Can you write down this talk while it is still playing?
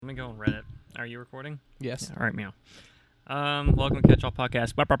me go on Reddit. Are you recording? Yes. Yeah, all right, meow. Welcome to Catch All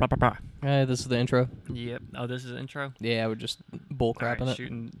Podcast. Bah, bah, bah, bah, bah. Hey, this is the intro. Yep. Oh, this is the intro? Yeah, we're just bull All right,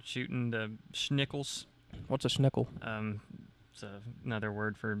 crapping it. shooting the schnickles. What's a schnickel? It's another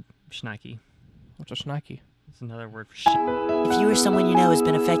word for schnikey. What's a schnikey? It's another word for shit. If you or someone you know has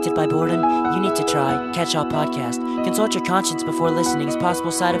been affected by boredom, you need to try Catch All Podcast. Consult your conscience before listening, as possible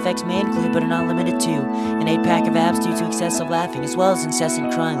side effects may include, but are not limited to, an 8-pack of abs due to excessive laughing, as well as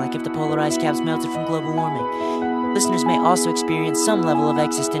incessant crying like if the polar ice caps melted from global warming. Listeners may also experience some level of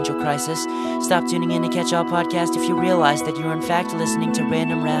existential crisis. Stop tuning in to Catch All Podcast if you realize that you are in fact listening to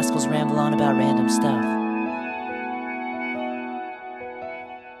random rascals ramble on about random stuff.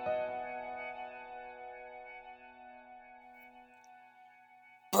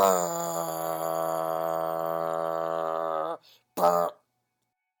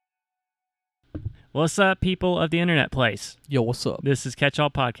 What's up, people of the internet place? Yo, what's up? This is Catch All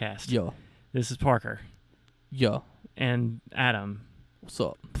Podcast. Yo. This is Parker. Yo. And Adam. What's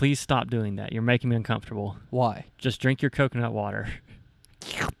up? Please stop doing that. You're making me uncomfortable. Why? Just drink your coconut water.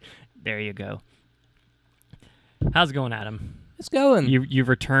 There you go. How's it going, Adam? It's going. You've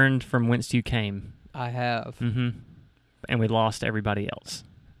returned from whence you came. I have. Mm-hmm. And we lost everybody else.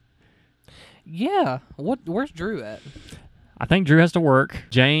 Yeah. Where's Drew at? I think Drew has to work.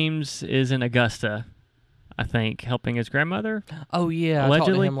 James is in Augusta, I think, helping his grandmother. Oh, yeah. Allegedly? I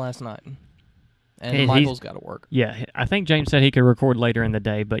talked to him last night. And Hey, Michael's got to work. Yeah, I think James said he could record later in the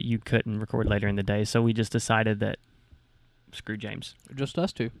day, but you couldn't record later in the day, so we just decided that screw James. Just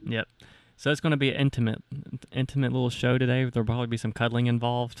us two. Yep. So it's going to be an intimate little show today. There'll probably be some cuddling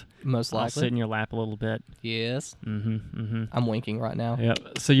involved. Most I'll sit likely. in your lap a little bit. Yes. Mm-hmm. I'm winking right now.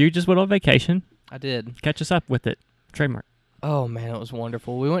 Yep. So you just went on vacation. I did. Catch us up with it. Trademark. Oh, man, it was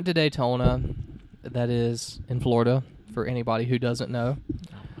wonderful. We went to Daytona. That is in Florida, for anybody who doesn't know.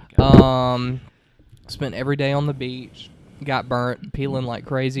 Oh, my God. Spent every day on the beach. Got burnt, peeling like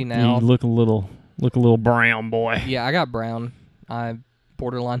crazy now. You look a little brown, boy. Yeah, I got brown. I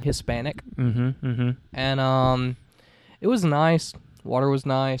borderline Hispanic. Mm-hmm. And it was nice. Water was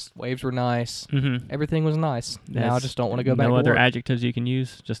nice. Waves were nice. Mm-hmm. Everything was nice. Now I just don't want to go back No to other work. adjectives you can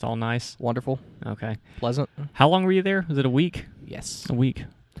use? Just all nice? Wonderful. Okay. Pleasant. How long were you there? Was it a week? Yes. A week.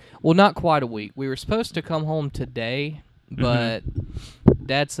 Well, not quite a week. We were supposed to come home today, but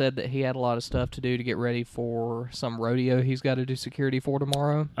Dad said that he had a lot of stuff to do to get ready for some rodeo he's got to do security for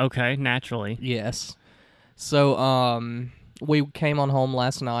tomorrow. Okay, naturally. Yes. So, we came on home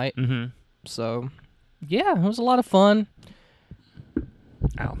last night. Mm-hmm. So, yeah, it was a lot of fun.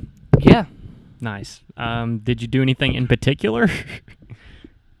 Ow. Yeah. Nice. Did you do anything in particular?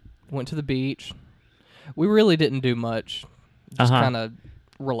 Went to the beach. We really didn't do much. Just Uh-huh. kind of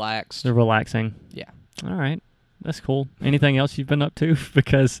relaxed. They're relaxing. Yeah. All right. That's cool. Anything else you've been up to?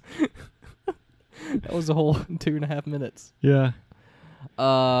 Because, That was a whole 2.5 minutes. yeah.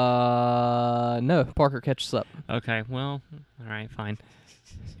 No. Parker, catch us up. Okay, well, all right, fine.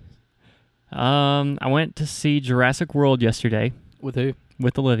 I went to see Jurassic World yesterday With who?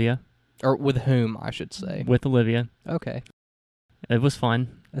 with Olivia. Or with whom, I should say. With Olivia. Okay. It was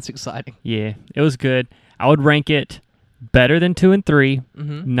fun. That's exciting. Yeah, it was good. I would rank it better than 2 and 3,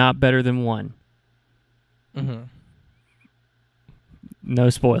 Mm-hmm. not better than 1. Mm-hmm. No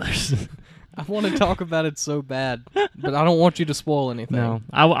spoilers. I want to talk about it so bad, but I don't want you to spoil anything. No,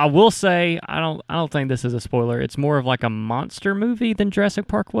 I will say I don't think this is a spoiler. It's more of like a monster movie than Jurassic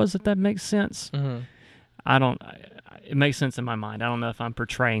Park was, if that makes sense. Mm-hmm. It makes sense in my mind. I don't know if I'm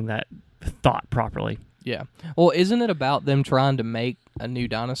portraying that thought properly. Yeah. Well, isn't it about them trying to make a new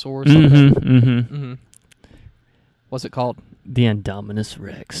dinosaur or something? Mm-hmm. What's it called? The Indominus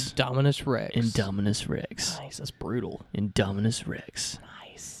Rex. Dominus Rex. Indominus Rex. Nice. That's brutal. Indominus Rex.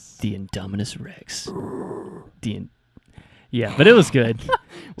 Nice. The Indominus Rex. Yeah, but it was good.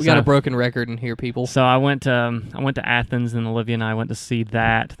 We got a broken record in here, people. So I went to Athens, and Olivia and I went to see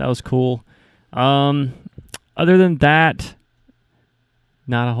that. That was cool. Other than that,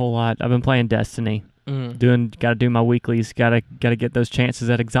 not a whole lot. I've been playing Destiny. Got to do my weeklies. Got to get those chances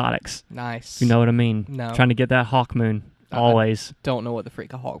at exotics. Nice. You know what I mean? No. Trying to get that Hawk Moon. Always. Don't know what the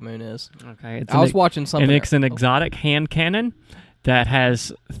freak a Hawk Moon is. Okay. I was watching something. And it's an exotic hand cannon that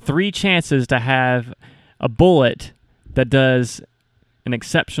has 3 chances to have a bullet that does an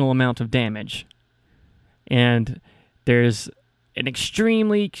exceptional amount of damage. And there's an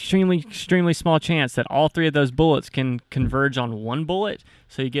extremely small chance that all 3 of those bullets can converge on one bullet,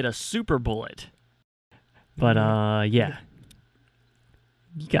 so you get a super bullet. But, yeah.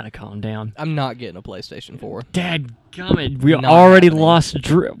 You gotta calm down. I'm not getting a PlayStation 4. Dadgummit, we Not already happening. lost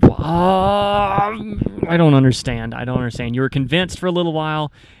Drew. I don't understand. You were convinced for a little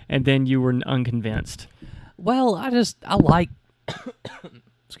while, and then you were unconvinced. Well, I like,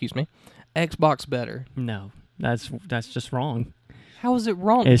 excuse me, Xbox better. No, that's just wrong. How is it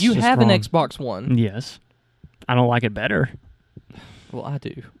wrong? It's You just have wrong. an Xbox One. Yes. I don't like it better. Well, I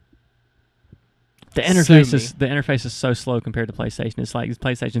do. The interface is so slow compared to PlayStation. It's like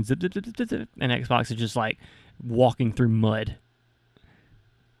PlayStation zip, zip, zip, zip, zip, and Xbox is just like walking through mud.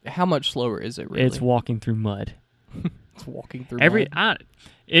 How much slower is it really? It's walking through mud. It's walking through mud.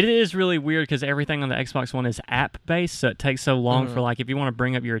 It is really weird because everything on the Xbox One is app-based, so it takes so long for, like, if you want to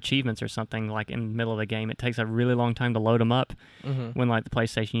bring up your achievements or something, like, in the middle of the game, it takes a really long time to load them up. When, like, the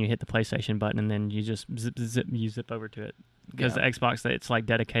PlayStation, you hit the PlayStation button, and then you just zip over to it. Because the Xbox, it's, like,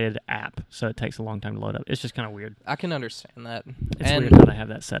 dedicated app, so it takes a long time to load up. It's just kind of weird. I can understand that. It's And weird how they have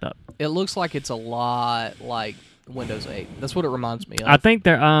that set up. it looks like it's a lot like Windows 8. That's what it reminds me of. I think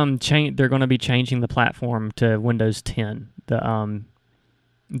they're going to be changing the platform to Windows 10.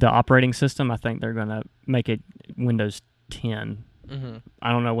 The operating system, I think they're going to make it Windows 10.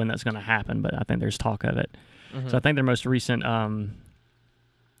 I don't know when that's going to happen, but I think there's talk of it. So I think their most recent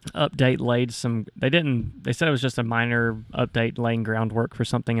update laid some. They said it was just a minor update laying groundwork for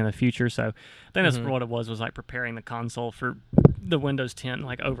something in the future. So I think that's what it was like preparing the console for the Windows 10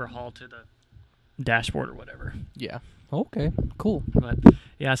 like overhaul to the dashboard or whatever. Yeah. Okay. Cool. But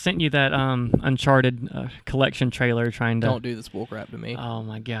yeah, I sent you that Uncharted collection trailer trying to. Don't do this bullcrap to me. Oh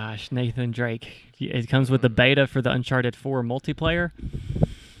my gosh, Nathan Drake. It comes with the beta for the Uncharted 4 multiplayer.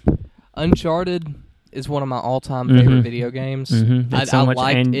 Uncharted is one of my all-time favorite video games. I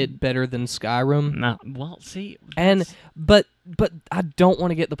liked it better than Skyrim. Well, see, But I don't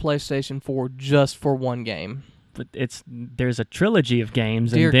want to get the PlayStation 4 just for one game. but there's a trilogy of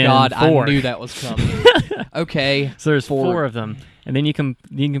games. Dear and then God, 4. I knew that was coming. Okay. So there's 4 of them, and then you can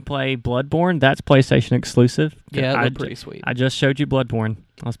play Bloodborne. That's PlayStation exclusive. Yeah, it looked pretty sweet. I just showed you Bloodborne.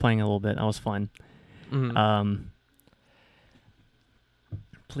 I was playing a little bit. That was fun.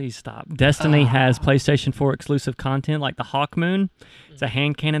 Please stop. Destiny has PlayStation 4 exclusive content like the Hawkmoon. It's a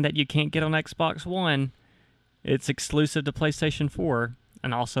hand cannon that you can't get on Xbox One. It's exclusive to PlayStation 4,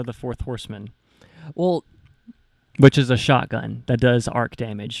 and also the Fourth Horseman. Well, which is a shotgun that does arc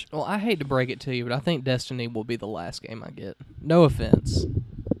damage. Well, I hate to break it to you, but I think Destiny will be the last game I get. No offense.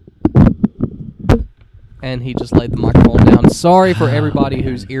 And he just laid the microphone down. Sorry for everybody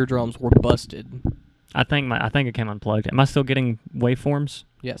whose eardrums were busted. I think it came unplugged. Am I still getting waveforms?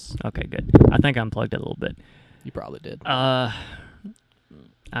 Yes. Okay, good. I think I unplugged it a little bit. You probably did. I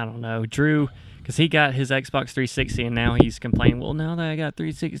don't know. Drew, because he got his Xbox 360 and now he's complaining, well, now that I got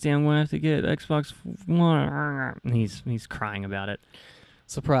 360, I'm going to have to get Xbox One. And he's crying about it.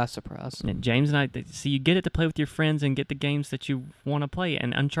 Surprise, surprise. And James and I, see, you get it to play with your friends and get the games that you want to play.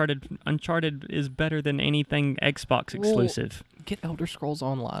 And Uncharted is better than anything Xbox exclusive. Well, get Elder Scrolls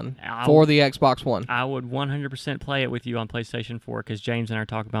Online for the Xbox One. I would 100% play it with you on PlayStation 4 because James and I are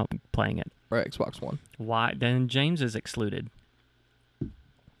talking about playing it. Or Xbox One. Why? Then James is excluded.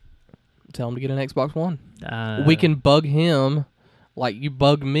 Tell him to get an Xbox One. We can bug him like you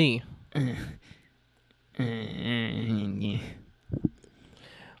bugged me.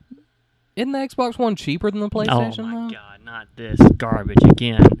 Isn't the Xbox One cheaper than the PlayStation? Oh my God, not this garbage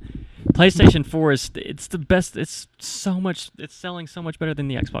again. PlayStation 4 it's the best. It's selling so much better than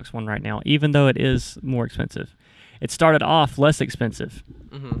the Xbox One right now, even though it is more expensive. It started off less expensive.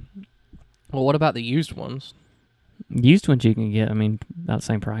 Well, what about the used ones? Used ones you can get, about the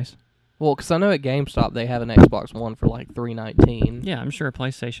same price. Well, because I know at GameStop they have an Xbox One for like $319. Yeah, I'm sure a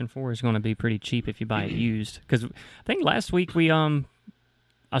PlayStation 4 is going to be pretty cheap if you buy it used. Because I think last week I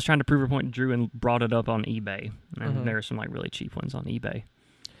was trying to prove a point to Drew and brought it up on eBay. And there are some really cheap ones on eBay.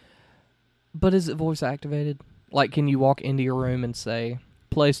 But is it voice activated? Like, can you walk into your room and say,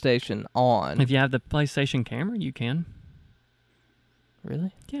 PlayStation on? If you have the PlayStation camera, you can.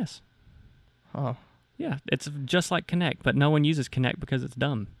 Really? Yes. Oh. Yeah, it's just like Kinect, but no one uses Kinect because it's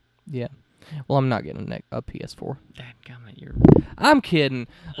dumb. Yeah. Well, I'm not getting a PS4. Dadgummit, I'm kidding.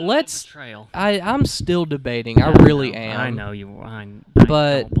 Trail. I'm still debating. I really am. I know you. I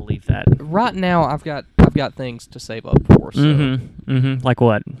But don't believe that. Right now, I've got things to save up for. So. Like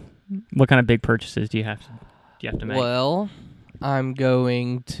what? What kind of big purchases do you have to make? Well, I'm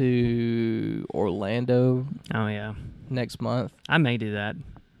going to Orlando. Oh yeah. Next month. I may do that.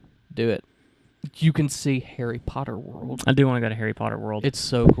 Do it. You can see Harry Potter World. I do want to go to Harry Potter World. It's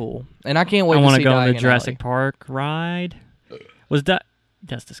so cool, and I can't wait. I want to go Diagon on the Jurassic Alley. Park ride.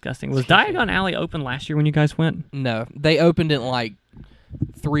 That's disgusting. Was Diagon Alley open last year when you guys went? No, they opened it like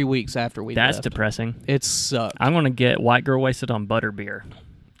 3 weeks after we That's left. depressing. It sucked. I'm going to get white girl wasted on butter beer.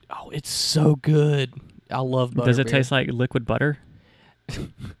 Oh, it's so good. I love butter Does it beer. taste like liquid butter?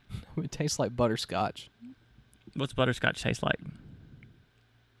 It tastes like butterscotch. What's butterscotch taste like?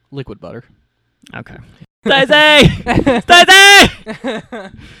 Liquid butter. Okay. Stacey! Stacey!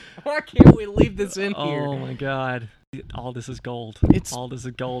 Why can't we leave this in here? Oh my god. All this is gold. It's- All this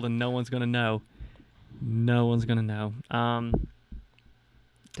is gold and no one's going to know. No one's going to know.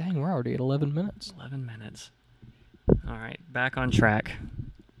 Dang, we're already at 11 minutes. 11 minutes. All right, back on track.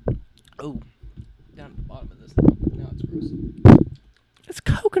 Oh, down at the bottom of this now. Now it's gross. It's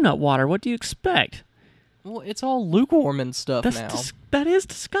coconut water. What do you expect? Well, it's all lukewarm and stuff now. That is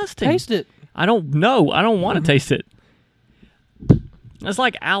disgusting. Taste it. I don't know. I don't want to taste it. It's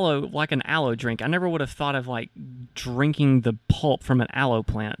like aloe, like an aloe drink. I never would have thought of like drinking the pulp from an aloe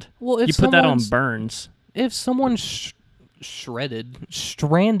plant. Well, if You put that on someone's- burns. If someone's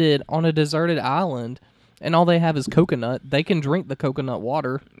stranded on a deserted island, and all they have is coconut, they can drink the coconut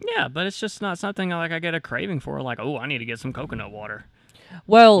water. Yeah, but it's just not something like I get a craving for. Like, oh, I need to get some coconut water.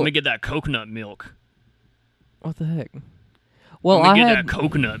 Well, Let me get that coconut milk. what the heck? Well, Let me I get had that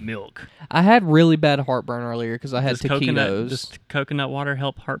coconut milk. I had really bad heartburn earlier because I had Does taquitos. coconut water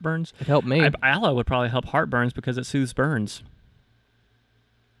help heartburns? It helped me. Aloe would probably help heartburns because it soothes burns.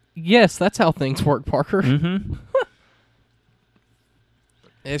 Yes, that's how things work, Parker. Mm-hmm.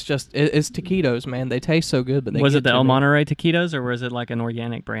 It's just it's taquitos, man. They taste so good, but they Was get it the to El me. Monterey taquitos or was it like an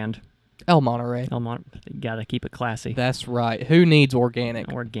organic brand? El Monterey. You gotta keep it classy. That's right. Who needs organic?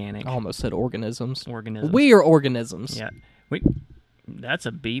 Organic. I almost said organisms. Organisms. We are organisms. Yeah. That's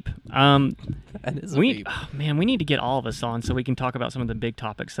a beep. That is a beep. Oh, man, we need to get all of us on so we can talk about some of the big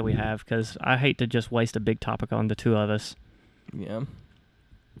topics that we have because I hate to just waste a big topic on the two of us. Yeah.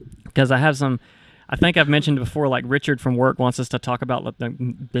 Because I have some, I think I've mentioned before, like Richard from work wants us to talk about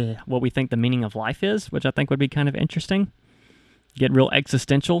what we think the meaning of life is, which I think would be kind of interesting. Get real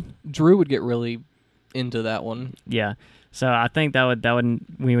existential. Drew would get really into that one. Yeah. So I think that would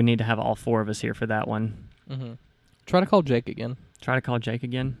we would need to have all four of us here for that one. Mm-hmm. Try to call Jake again Try to call Jake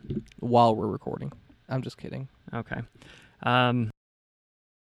again. while we're recording. I'm just kidding. Okay.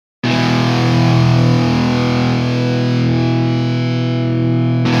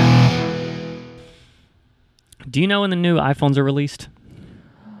 Do you know when the new iPhones are released?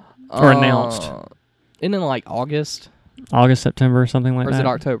 Or announced? Isn't it like August? August, September, something like Or that? is it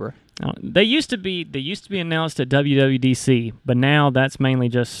October? They used to be announced at WWDC, but now that's mainly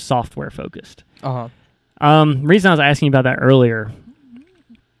just software focused. Uh-huh. Reason I was asking you about that earlier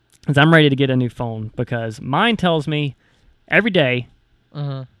is I'm ready to get a new phone because mine tells me every day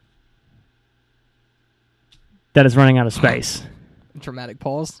Mm-hmm. that it's running out of space. Dramatic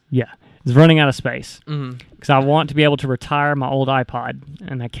pause. Yeah, it's running out of space Mm-hmm. because I want to be able to retire my old iPod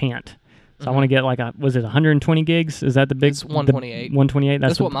and I can't. So I want to get like was it 120 gigs? Is that the big? It's 128. 128.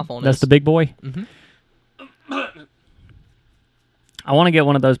 That's what my phone That's is. the big boy. Mm-hmm. I want to get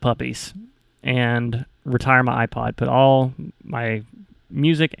one of those puppies and retire my iPod, put all my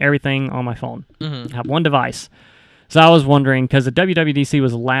music, everything on my phone. Mm-hmm. Have one device. So I was wondering, because the WWDC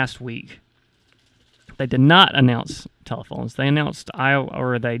was last week, they did not announce telephones. They announced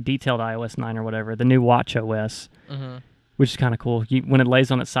they detailed iOS 9 or whatever, the new Watch OS, Mm-hmm. which is kind of cool. When it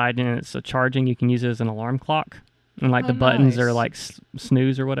lays on its side and it's charging, you can use it as an alarm clock. And like Oh, the buttons nice. are like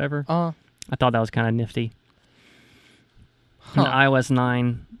snooze or whatever. I thought that was kind of nifty. And Huh. iOS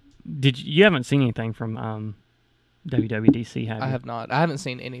 9, you haven't seen anything from WWDC, have you? I have not. I haven't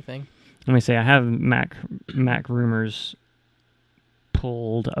seen anything. Let me see. I have Mac Rumors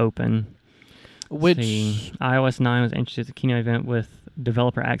pulled open. Which See, iOS 9 was introduced at the keynote event with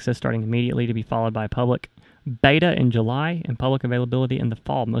developer access starting immediately to be followed by public beta in July and public availability in the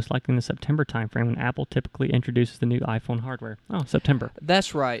fall, most likely in the September timeframe when Apple typically introduces the new iPhone hardware. Oh, September.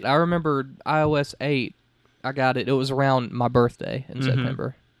 That's right. I remember iOS 8. I got it. It was around my birthday in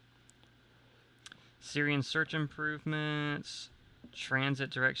September. Syrian search improvements, transit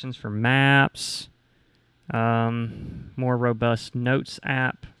directions for maps, more robust Notes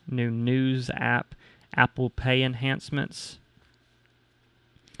app, new News app, Apple Pay enhancements,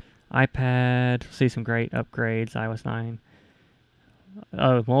 iPad, see some great upgrades, iOS 9.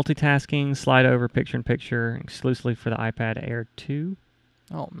 Multitasking, slide over picture-in-picture, exclusively for the iPad Air 2.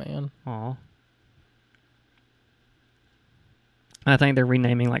 Oh, man. Aw. I think they're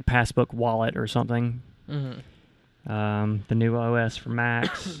renaming like Passbook Wallet or something. Mm-hmm. The new OS for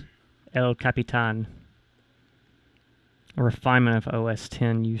Macs, El Capitan. A refinement of OS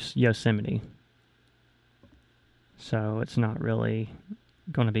 10 Yosemite. So it's not really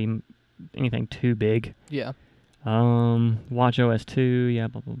going to be anything too big. Yeah. Watch OS 2, yeah,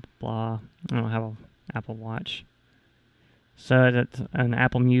 blah, blah, blah. I don't have an Apple Watch. So and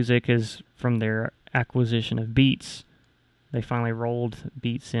Apple Music is from their acquisition of Beats. They finally rolled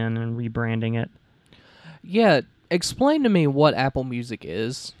Beats in and rebranding it. Yeah, explain to me what Apple Music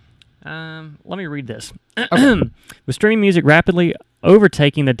is. Let me read this. With streaming music rapidly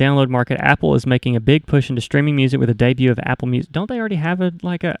overtaking the download market, Apple is making a big push into streaming music with the debut of Apple Music. Don't they already have a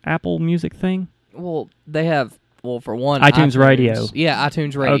Apple Music thing? Well, they have, for one, iTunes Radio. Yeah,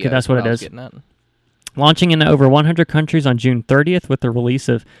 iTunes Radio. Okay, that's what it I was is. getting at. Launching in over 100 countries on June 30th with the release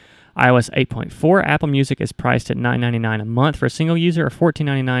of iOS 8.4, Apple Music is priced at $9.99 a month for a single user or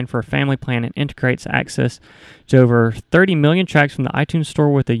 $14.99 for a family plan and integrates access to over 30 million tracks from the iTunes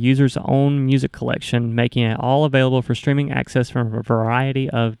Store with the user's own music collection, making it all available for streaming access from a variety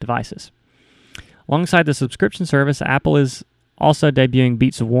of devices. Alongside the subscription service, Apple is also debuting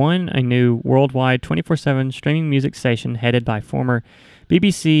Beats One, a new worldwide 24/7 streaming music station headed by former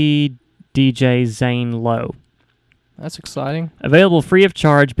BBC DJ Zane Lowe. That's exciting. Available free of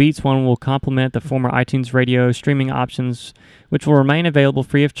charge, Beats One will complement the former iTunes Radio streaming options, which will remain available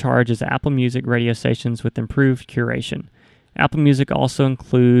free of charge as Apple Music radio stations with improved curation. Apple Music also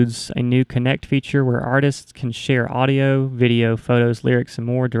includes a new Connect feature where artists can share audio, video, photos, lyrics, and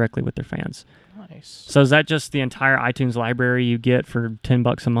more directly with their fans. Nice. So is that just the entire iTunes library you get for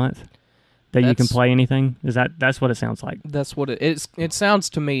 $10 a month? That you can play anything? That's what it sounds like? That's what it is. It sounds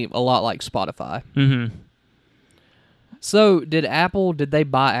to me a lot like Spotify. Mm-hmm. So, did they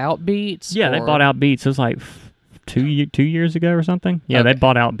buy out Beats? Yeah, they bought out Beats. It was like 2 years ago or something. Yeah, Okay. they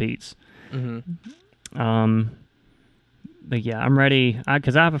bought out Beats. Mm-hmm. But yeah, I'm ready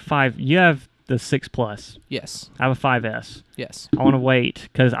because I have a 5. You have the 6 Plus. Yes. I have a 5S. Yes. I want to wait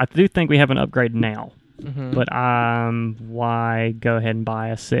because I do think we have an upgrade now. Mm-hmm. But why go ahead and buy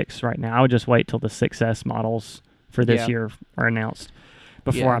a 6 right now? I would just wait till the 6S models for this year are announced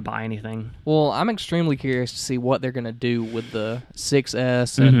before I buy anything. Well, I'm extremely curious to see what they're going to do with the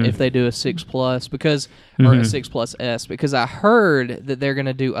 6S and if they do a 6 Plus or a 6 Plus S, because I heard that they're going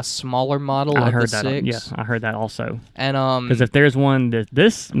to do a smaller model of the 6. Yeah, I heard that also. And because if there's one that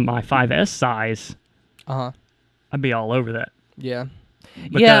my 5S size, I'd be all over that. Yeah.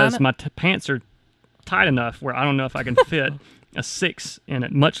 Because my pants are tight enough where I don't know if I can fit a 6 in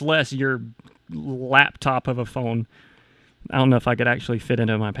it, much less your laptop of a phone. I don't know if I could actually fit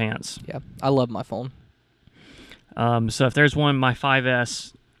into my pants. Yeah, I love my phone. So if there's one, my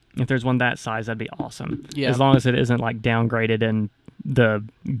 5S, if there's one that size, that'd be awesome. Yeah. As long as it isn't like downgraded in the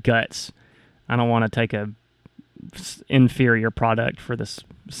guts. I don't want to take a inferior product for this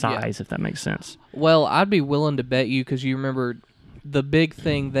size, if that makes sense. Well, I'd be willing to bet you, because you remember the big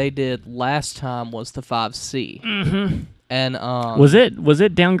thing they did last time was the 5C. Mm-hmm. And was it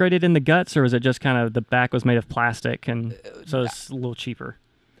downgraded in the guts, or was it just kind of the back was made of plastic and so it's a little cheaper?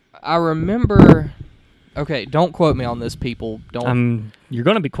 I remember. Okay, don't quote me on this, people. Don't. You're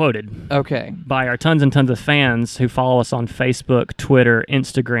going to be quoted. Okay. By our tons and tons of fans who follow us on Facebook, Twitter,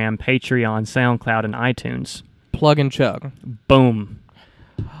 Instagram, Patreon, SoundCloud, and iTunes. Plug and chug. Boom.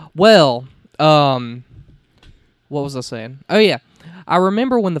 Well, what was I saying? Oh yeah. I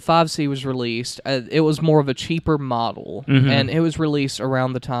remember when the 5C was released, it was more of a cheaper model, and it was released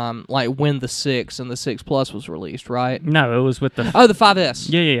around the time, like when the 6 and the 6 Plus was released, right? No, it was with the... Oh, the 5S.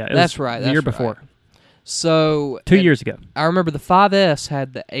 Yeah. That's right. The year before. So... 2 years ago. I remember the 5S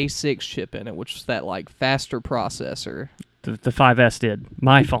had the A6 chip in it, which was that, like, faster processor. The 5S did.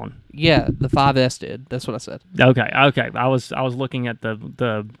 My phone. Yeah, the 5S did. That's what I said. Okay. I was looking at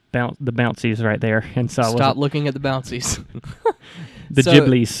the bouncies right there, and so Stop looking at the bouncies. The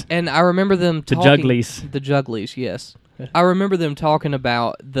Ghiblies. And I remember them talking... The Jugglies. The Jugglies, yes. I remember them talking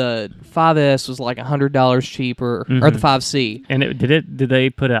about the 5S was like $100 cheaper, or the 5C. And did they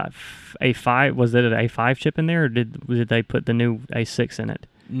put a A5? Was it an A5 chip in there, or did they put the new A6 in it?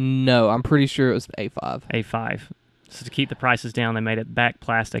 No, I'm pretty sure it was the A5. A5. So to keep the prices down, they made it back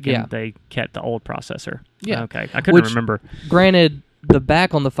plastic, and they kept the old processor. Yeah. Okay. I couldn't remember. Granted, the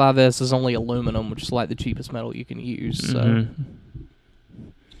back on the 5S is only aluminum, which is like the cheapest metal you can use. So.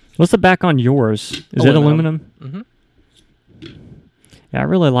 What's the back on yours? Is it aluminum? Mm-hmm. Yeah, I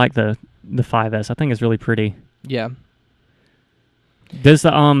really like the 5S. I think it's really pretty. Yeah. Does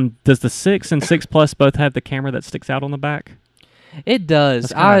the 6 and 6 Plus both have the camera that sticks out on the back? It does.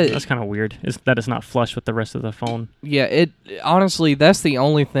 That's kind of weird. That it's not flush with the rest of the phone. Yeah, honestly, that's the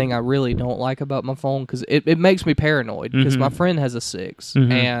only thing I really don't like about my phone, because it makes me paranoid, because my friend has a 6,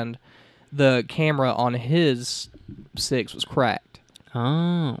 and the camera on his 6 was cracked.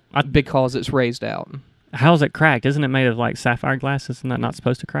 Oh. Because it's raised out. How's it cracked? Isn't it made of like sapphire glass? Isn't that not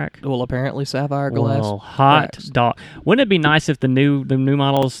supposed to crack? Well, apparently sapphire glass. Well, hot cracks. dog. Wouldn't it be nice if the new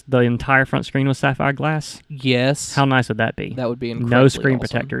models, the entire front screen was sapphire glass? Yes. How nice would that be? That would be incredibly No screen awesome.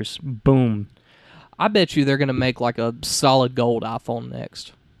 protectors. Boom. I bet you they're going to make like a solid gold iPhone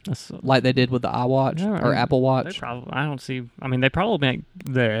next, That's, like they did with the iWatch or Apple They Watch. probably. I don't see. I mean, they probably make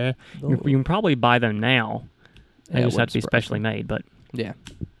the. You Oh. can probably buy them now. They Yeah, it just have wouldn't to be surprise specially made. But Yeah.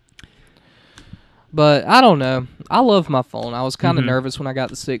 But I don't know. I love my phone. I was kind of nervous when I got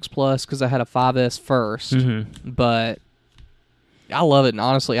the 6 Plus because I had a 5S 1st. But I love it. And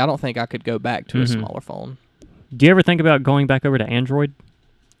honestly, I don't think I could go back to a smaller phone. do you ever think about going back over to Android?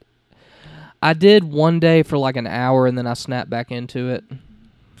 I did one day for like an hour, and then I snapped back into it.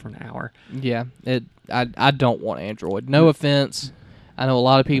 For an hour. Yeah, I don't want Android. No offense. I know a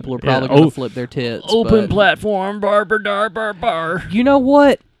lot of people are probably going to flip their tits. Open but platform. Bar bar dar bar bar. you know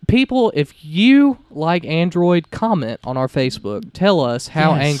what? People, if you like Android, comment on our Facebook. Tell us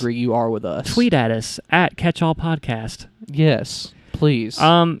how Yes. angry you are with us. Tweet at us at Catch All Podcast. Yes, please.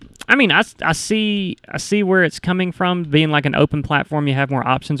 I mean, I see where it's coming from, being like an open platform. You have more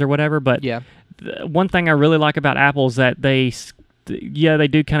options or whatever. But yeah. one thing I really like about Apple is that they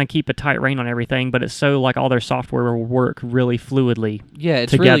do kind of keep a tight rein on everything, but it's so like all their software will work really fluidly. Yeah,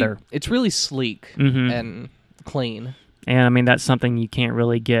 it's together. It's really sleek and clean. And I mean, that's something you can't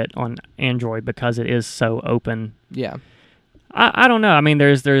really get on Android because it is so open. Yeah. I don't know. I mean,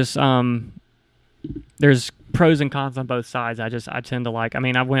 there's pros and cons on both sides. I tend to like. I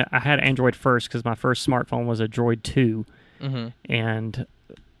mean, I had Android first because my first smartphone was a Droid 2, and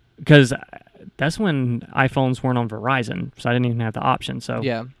because that's when iPhones weren't on Verizon, so I didn't even have the option. So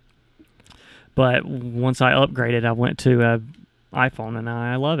Yeah. But once I upgraded, I went to iPhone, and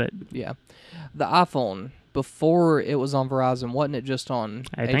I love it. Yeah. The iPhone, before it was on Verizon, wasn't it just on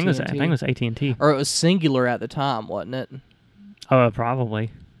I think it was AT&T. Or it was Singular at the time, wasn't it? Oh,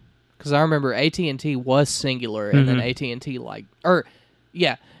 probably. Because I remember AT&T was Singular, and then AT&T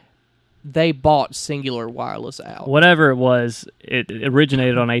they bought Singular Wireless out. Whatever it was, it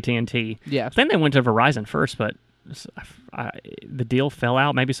originated on AT&T. Yeah. Then they went to Verizon first, but the deal fell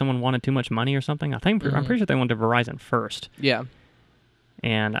out. Maybe someone wanted too much money or something. I'm pretty sure they went to Verizon first. Yeah.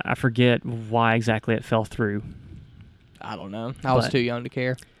 And I forget why exactly it fell through. I don't know. I was too young to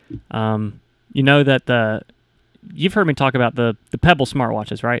care. You know that you've heard me talk about the Pebble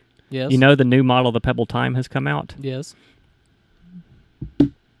smartwatches, right? Yes. You know the new model of the Pebble Time has come out? Yes.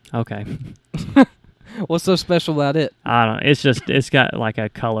 Okay. What's so special about it? I don't know. It's got like a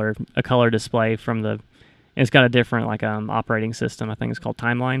color display from the. It's got a different like operating system. I think it's called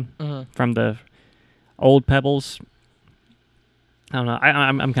Timeline from the old Pebbles. I don't know.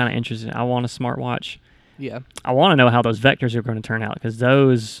 I'm kind of interested. I want a smartwatch. Yeah. I want to know how those vectors are going to turn out because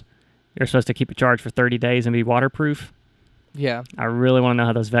those you're supposed to keep it charged for 30 days and be waterproof. Yeah. I really want to know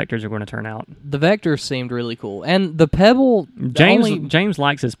how those vectors are going to turn out. The Vector seemed really cool. And the Pebble... James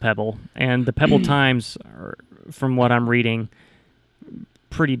likes his Pebble, and the Pebble Times, are, from what I'm reading,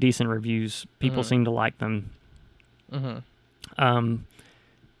 pretty decent reviews. People seem to like them. I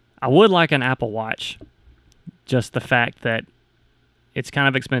would like an Apple Watch, just the fact that it's kind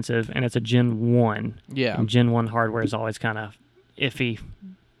of expensive, and it's a Gen 1. Yeah. And Gen 1 hardware is always kind of iffy.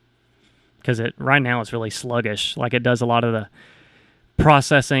 Because right now it's really sluggish. Like it does a lot of the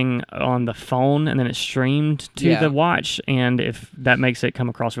processing on the phone, and then it's streamed to the watch. And if that makes it come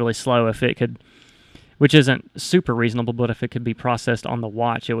across really slow, if it could, which isn't super reasonable, but if it could be processed on the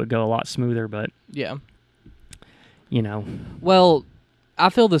watch, it would go a lot smoother. But yeah, well, I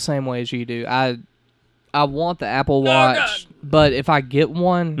feel the same way as you do. I want the Apple Watch, but if I get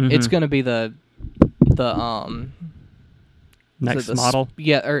one, it's going to be the next model.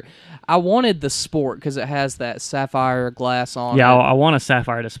 Or I wanted the Sport because it has that sapphire glass on. Yeah, it. I want a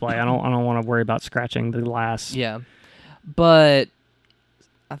sapphire display. I don't want to worry about scratching the glass. Yeah, but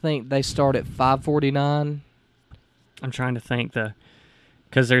I think they start at $549. I'm trying to think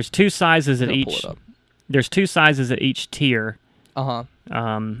because there's two sizes at each. There's two sizes at each tier. I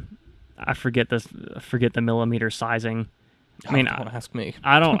forget the millimeter sizing. I mean, don't ask me.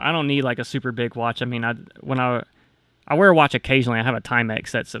 I don't need like a super big watch. I mean, when I wear a watch occasionally. I have a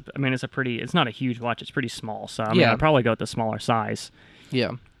Timex it's not a huge watch. It's pretty small. So I mean, I'd probably go with the smaller size.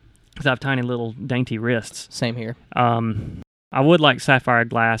 Yeah. Because I have tiny little dainty wrists. Same here. I would like sapphire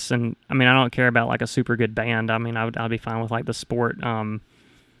glass, and I mean, I don't care about like a super good band. I mean, I'd be fine with like the Sport not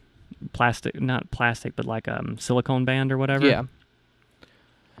plastic, but like silicone band or whatever. Yeah.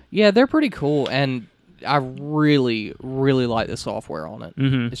 Yeah, they're pretty cool, and I really, really like the software on it.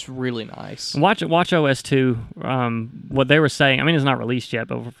 Mm-hmm. It's really nice. Watch OS 2. What they were saying, I mean, it's not released yet,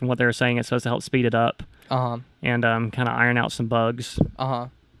 but from what they were saying, it's supposed to help speed it up and kind of iron out some bugs.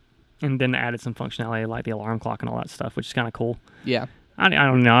 And then added some functionality like the alarm clock and all that stuff, which is kind of cool. Yeah. I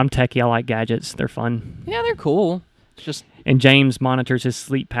don't know. I'm techie. I like gadgets. They're fun. Yeah, they're cool. And James monitors his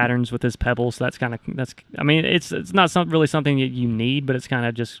sleep patterns with his Pebble, so that's. I mean, it's not really something that you need, but it's kind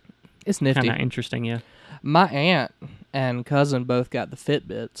of just. It's nifty. Kind of interesting, yeah. My aunt and cousin both got the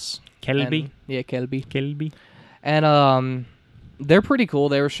Fitbits. Kelby. Kelby. And they're pretty cool.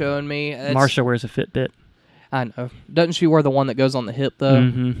 They were showing me. Marsha wears a Fitbit. I know. Doesn't she wear the one that goes on the hip though?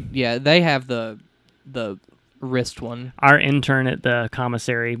 Mm-hmm. Yeah, they have the wrist one. Our intern at the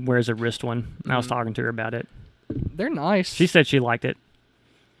commissary wears a wrist one. I was talking to her about it. They're nice. She said she liked it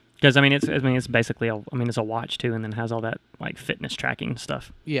because it's basically it's a watch too, and then has all that like fitness tracking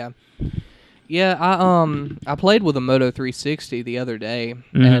stuff. Yeah. I played with a Moto 360 the other day,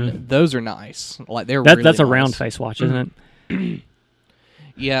 and those are nice. Like that's a nice. round face watch, isn't it?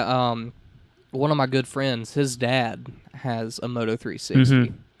 Yeah. One of my good friends, his dad has a Moto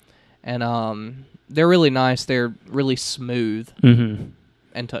 360, and they're really nice. They're really smooth.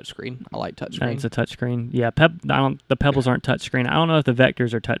 And touchscreen. I like touchscreen. It's a touchscreen. Yeah, the Pebbles aren't touchscreen. I don't know if the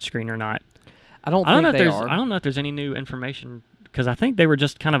Vectors are touchscreen or not. I don't think they are. I don't know if there's any new information because I think they were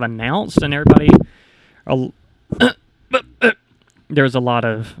just kind of announced and everybody. There was a lot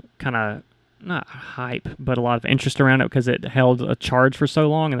of kind of not hype, but a lot of interest around it because it held a charge for so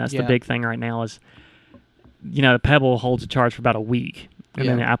long, and that's the big thing right now. Is the Pebble holds a charge for about a week, and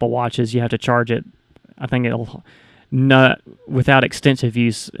then the Apple Watches you have to charge it. I think it'll. Not without extensive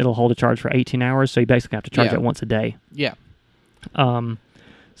use, it'll hold a charge for 18 hours. So you basically have to charge it once a day. Yeah.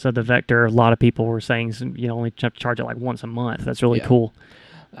 So the Vector, a lot of people were saying you only have to charge it like once a month. That's really cool.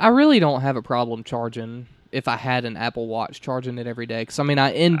 I really don't have a problem charging if I had an Apple Watch charging it every day. Because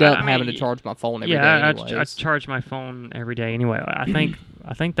I end up having to charge my phone every day. I charge my phone every day anyway. I think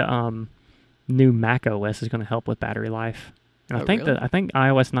the new Mac OS is going to help with battery life, and I think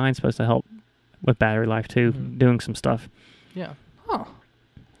iOS 9 is supposed to help with battery life too, doing some stuff. Yeah. Huh.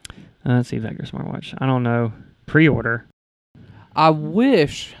 Let's see, Vector smartwatch. I don't know. Pre-order. I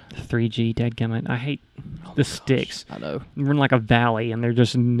wish 3G dadgummit. I hate the sticks. I know. We're in like a valley, and there's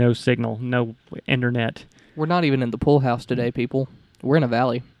just no signal, no internet. We're not even in the pool house today, people. We're in a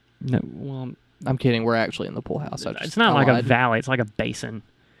valley. No, well, I'm kidding. We're actually in the pool house. It's not like a valley. It's like a basin.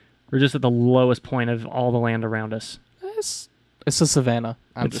 We're just at the lowest point of all the land around us. It's a savanna.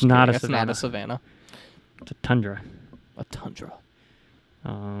 It's not a savanna. It's a tundra. A tundra.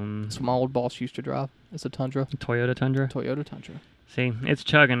 That's what my old boss used to drive. It's a Tundra. Toyota Tundra? Toyota Tundra. See, it's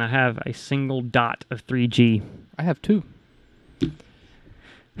chugging. I have a single dot of 3G. I have 2.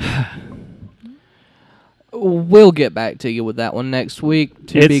 We'll get back to you with that one next week.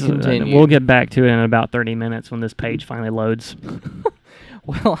 To be continued. We'll get back to it in about 30 minutes when this page finally loads.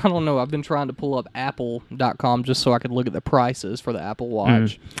 Well, I don't know. I've been trying to pull up Apple.com just so I could look at the prices for the Apple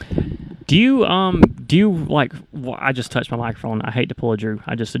Watch. Do you like? Well, I just touched my microphone. I hate to pull a Drew.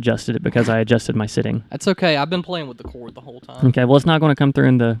 I just adjusted it because I adjusted my sitting. That's okay. I've been playing with the cord the whole time. Okay. Well, it's not going to come through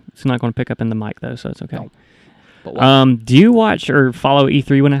it's not going to pick up in the mic though, so it's okay. No. But do you watch or follow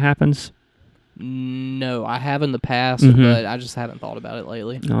E3 when it happens? No, I have in the past, but I just haven't thought about it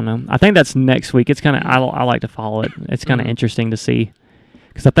lately. I don't know. I think that's next week. It's kind of I like to follow it. It's kind of interesting to see.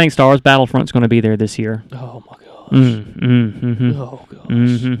 Because I think Star Wars Battlefront's going to be there this year. Oh, my gosh. Oh,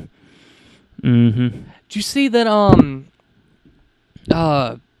 gosh. Did you see that, oh,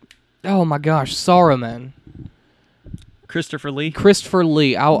 my gosh, Saruman. Christopher Lee? Christopher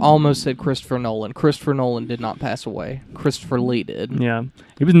Lee. I almost said Christopher Nolan. Christopher Nolan did not pass away. Christopher Lee did. Yeah.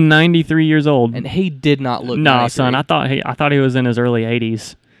 He was 93 years old. And he did not look 93. No, son, I thought he was in his early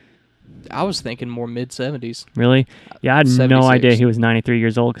 80s. I was thinking more mid-70s. Really? Yeah, I had 76. no idea he was 93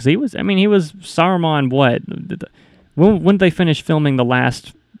 years old because he was Saruman, what? When did they finish filming the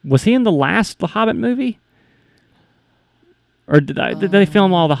last... Was he in the last The Hobbit movie? Or did they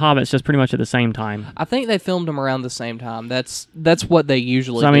film all the Hobbits just pretty much at the same time? I think they filmed them around the same time. That's what they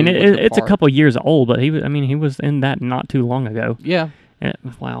usually do. I mean, it's a couple years old, but he was in that not too long ago. Yeah.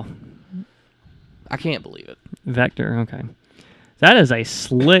 Wow. I can't believe it. Vector, okay. That is a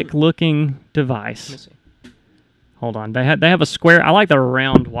slick-looking device. Let me see. Hold on. They have a square... I like the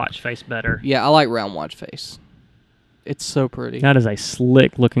round watch face better. Yeah, I like round watch face. It's so pretty. That is a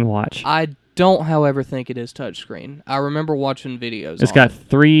slick-looking watch. I don't, however, think it is touchscreen. I remember watching videos. It's got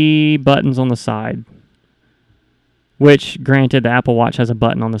 3 buttons on the side, which, granted, the Apple Watch has a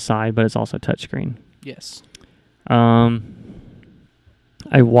button on the side, but it's also touchscreen. Yes. A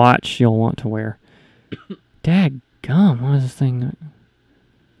watch you'll want to wear. Daggum, what is this thing?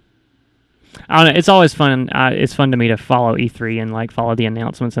 I don't know. It's always fun. It's fun to me to follow E3 and like follow the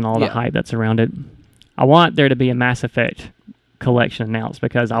announcements and all the hype that's around it. I want there to be a Mass Effect collection announced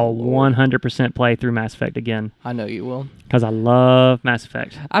because I'll 100% play through Mass Effect again. I know you will. Because I love Mass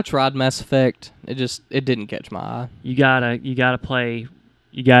Effect. I tried Mass Effect. It didn't catch my eye. You gotta play.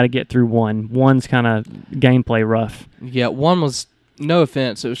 You gotta get through one. One's kind of gameplay rough. Yeah, one was, no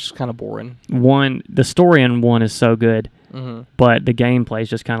offense, it was just kind of boring. The story in one is so good, Mm-hmm. but the gameplay is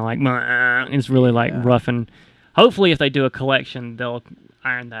just kind of like, it's really like rough. And hopefully, if they do a collection, they'll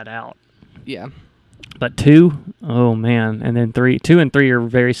iron that out. Yeah. But 2, oh man, and then 3. 2 and 3 are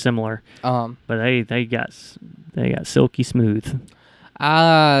very similar. But they got silky smooth,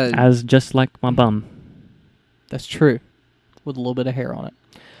 as just like my bum. That's true, with a little bit of hair on it.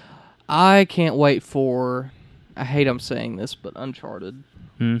 I can't wait for. I hate I'm saying this, but Uncharted.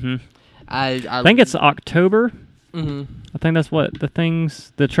 Mm-hmm. I think it's October. Mm-hmm. I think that's what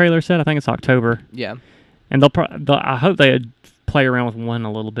the trailer said. I think it's October. Yeah. And I hope they play around with 1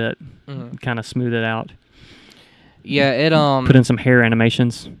 a little bit, kind of smooth it out. Yeah, it put in some hair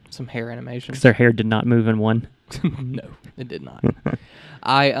animations. Some hair animations. Because their hair did not move in 1. No, it did not.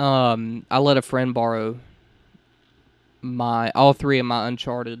 I let a friend borrow all 3 of my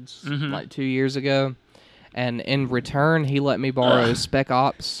Uncharteds like 2 years ago, and in return he let me borrow Spec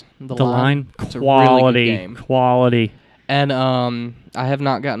Ops: The Line. It's Quality, a really good game. Quality. And I have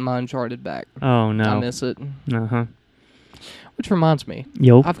not gotten my Uncharted back. Oh no, I miss it. Uh-huh. Which reminds me,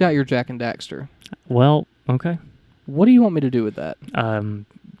 yo, I've got your Jack and Daxter. Well, okay. What do you want me to do with that?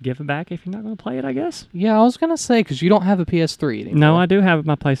 Give it back if you're not going to play it, I guess. Yeah, I was going to say, because you don't have a PS3 anymore. No, I do have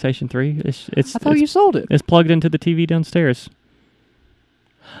my PlayStation 3. I thought you sold it. It's plugged into the TV downstairs.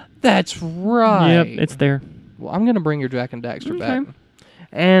 That's right. Yep, it's there. Well, I'm going to bring your Jack and Daxter back.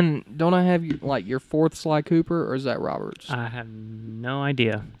 And don't I have your 4th Sly Cooper, or is that Roberts? I have no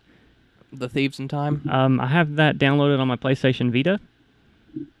idea. The Thieves in Time? I have that downloaded on my PlayStation Vita.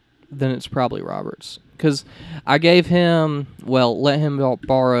 Then it's probably Roberts. Because I gave him, let him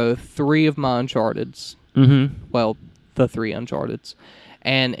borrow 3 of my Uncharteds. Mm-hmm. Well, the 3 Uncharteds.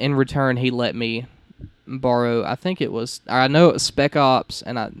 And in return, he let me borrow, I know it was Spec Ops,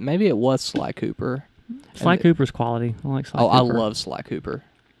 and maybe it was Sly Cooper. Sly Cooper's quality. I like Sly Cooper. I love Sly Cooper.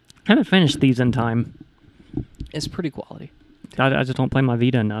 I haven't finished Thieves in Time. It's pretty quality. I just don't play my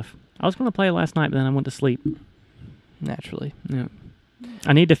Vita enough. I was going to play it last night, but then I went to sleep. Naturally. Yeah.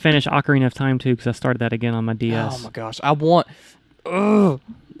 I need to finish Ocarina of Time, too, because I started that again on my DS. Oh, my gosh. I want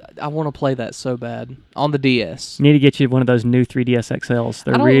to play that so bad. On the DS. You need to get you one of those new 3DS XLs.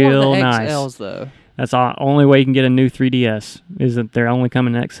 They're real nice. XLs, though. That's the only way you can get a new 3DS, is that they're only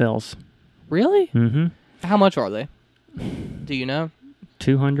coming in XLs. Really? Mm-hmm. How much are they? Do you know?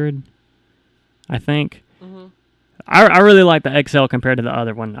 200, I think. Mm-hmm. I really like the XL compared to the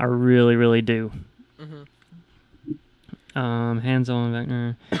other one. I really, really do. Mm-hmm. Hands-on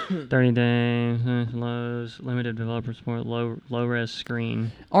vector, 30 days, lows, limited developer support, low-res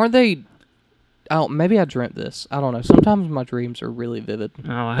screen. Aren't they... Oh, maybe I dreamt this. I don't know. Sometimes my dreams are really vivid.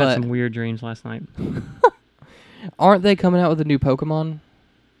 Oh, I had some weird dreams last night. Aren't they coming out with a new Pokemon?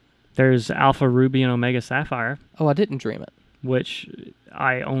 There's Alpha Ruby and Omega Sapphire. Oh, I didn't dream it. Which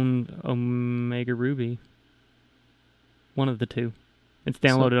I own Omega Ruby. One of the two. It's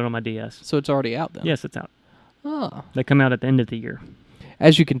downloaded on my DS. So it's already out then? Yes, it's out. Oh. They come out at the end of the year.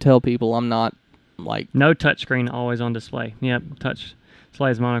 As you can tell, people, I'm not No touchscreen, always on display. Yep, touch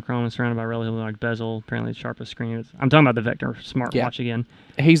display is monochrome and surrounded by a relatively large bezel. Apparently the sharpest screen. I'm talking about the Vector smartwatch again.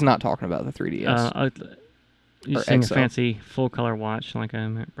 He's not talking about the 3DS. Using a fancy full-color watch like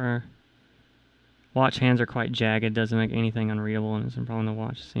a... Watch hands are quite jagged, doesn't make anything unreadable, and it's a problem to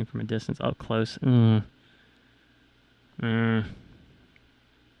watch seen from a distance up close. It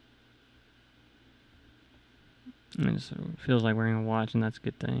just feels like wearing a watch, and that's a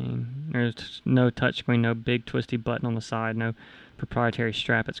good thing. There's no touchscreen, no big twisty button on the side, no proprietary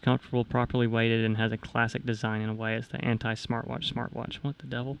strap. It's comfortable, properly weighted, and has a classic design in a way. It's the anti-smartwatch. What the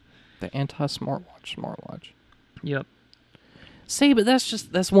devil? The anti-smartwatch. Yep. See, but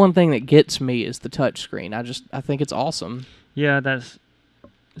that's one thing that gets me is the touchscreen. I think it's awesome. Yeah, it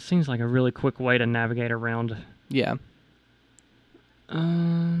seems like a really quick way to navigate around. Yeah.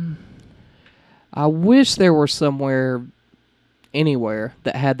 I wish there were anywhere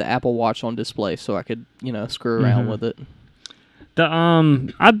that had the Apple Watch on display so I could, screw around with it.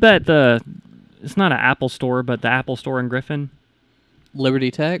 I bet it's not an Apple store, but the Apple store in Griffin.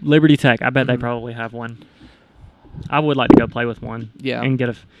 Liberty Tech? Liberty Tech. I bet they probably have one. I would like to go play with one. Yeah. And get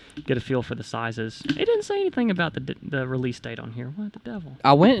a feel for the sizes. It didn't say anything about the release date on here. What the devil?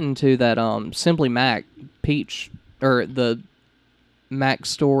 I went into that Simply Mac Peach, or the Mac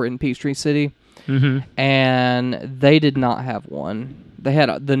store in Peachtree City, and they did not have one. They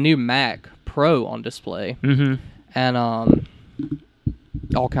had the new Mac Pro on display, and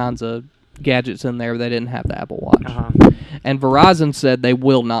all kinds of gadgets in there. They didn't have the Apple Watch. And Verizon said they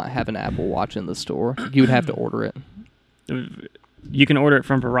will not have an Apple Watch in the store. You would have to order it. You can order it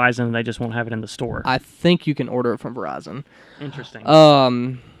from Verizon. They just won't have it in the store. I think you can order it from Verizon. Interesting.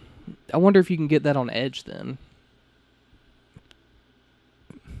 I wonder if you can get that on Edge then.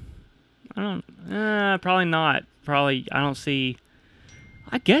 Probably not. Probably, I don't see.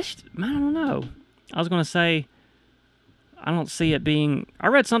 I guess, I don't know. I was going to say, I don't see it being. I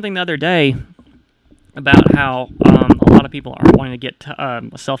read something the other day about how a lot of people aren't wanting to get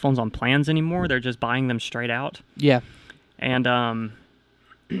cell phones on plans anymore. They're just buying them straight out. Yeah. And I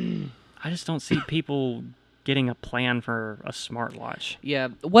just don't see people getting a plan for a smartwatch. Yeah.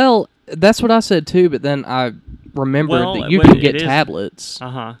 Well, that's what I said too, but then I remembered that you can get tablets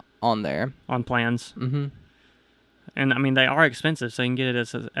on there. On plans. Mm-hmm. And, I mean, they are expensive, so you can get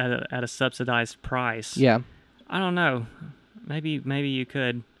it at a subsidized price. Yeah. I don't know. Maybe you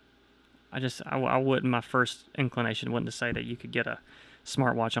could. I wouldn't. My first inclination wouldn't to say that you could get a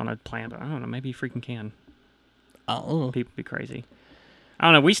smartwatch on a plan, but I don't know. Maybe you freaking can. Oh. People be crazy. I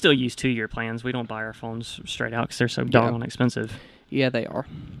don't know. We still use 2-year plans. We don't buy our phones straight out because they're so doggone expensive. Yeah, they are.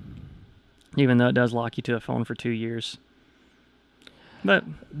 Even though it does lock you to a phone for 2 years. But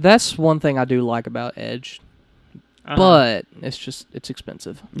that's one thing I do like about Edge. But it's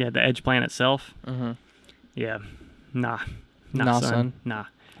expensive. Yeah, the Edge plan itself. Mm-hmm. Yeah. Nah, son. Nah.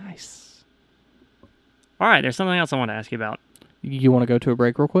 Nice. All right, there's something else I want to ask you about. You want to go to a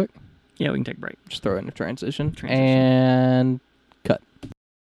break real quick? Yeah, we can take a break. Just throw in a transition. And cut.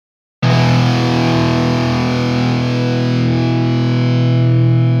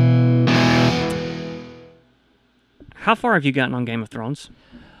 How far have you gotten on Game of Thrones?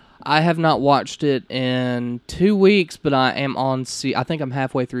 I have not watched it in 2 weeks, but I am on. I think I'm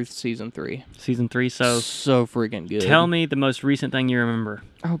halfway through season 3. Season 3, so freaking good. Tell me the most recent thing you remember.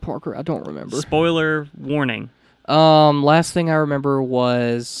 Oh, Parker, I don't remember. Spoiler warning. Last thing I remember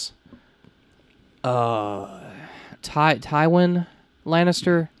was, Tywin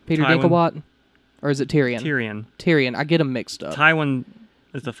Lannister, Peter Dinklage, or is it Tyrion? Tyrion. I get them mixed up. Tywin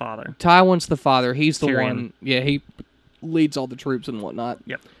is the father. Tywin's the father. He's the Tyrion. one. Yeah, he leads all the troops and whatnot.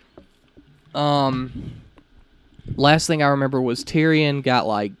 Yep. Last thing I remember was Tyrion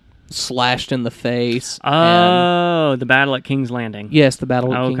got slashed in the face. Oh, the battle at King's Landing. Yes, the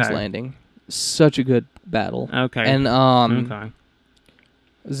battle at King's Landing. Such a good battle. Okay. And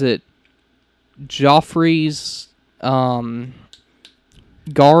is it Joffrey's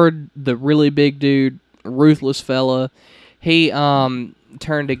guard, the really big dude, ruthless fella? He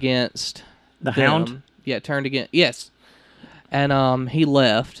turned against the them. Hound. Yeah, turned against. Yes, and he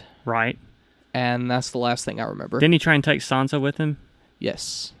left. Right. And that's the last thing I remember. Didn't he try and take Sansa with him?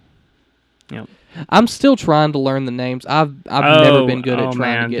 Yes. Yep. I'm still trying to learn the names. I've never been good at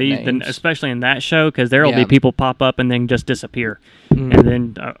trying to get names. Especially in that show, because there will be people pop up and then just disappear. And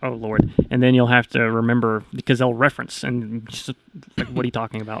then, oh Lord. And then you'll have to remember, because they'll reference, and just, what are you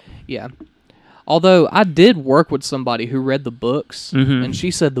talking about? Yeah. Although, I did work with somebody who read the books, and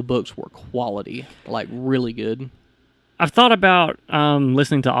she said the books were quality, really good. I've thought about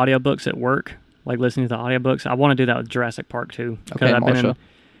listening to audiobooks at work, listening to the audiobooks. I want to do that with Jurassic Park, too. Okay, Marsha.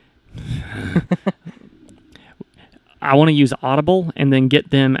 I want to use Audible and then get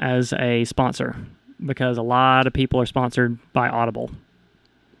them as a sponsor, because a lot of people are sponsored by Audible.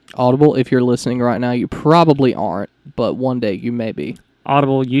 Audible, if you're listening right now, you probably aren't, but one day you may be.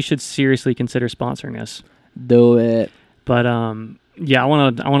 Audible, you should seriously consider sponsoring us. Do it. But yeah, I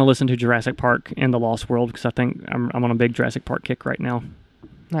want to listen to Jurassic Park and The Lost World, because I think I'm on a big Jurassic Park kick right now.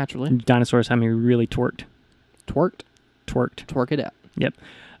 Naturally. Dinosaurs have me really twerked. Twerked? Twerk it out. Yep.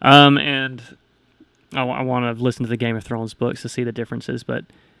 And I want to listen to the Game of Thrones books to see the differences, but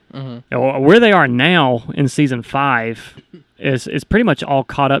where they are now in season 5 is pretty much all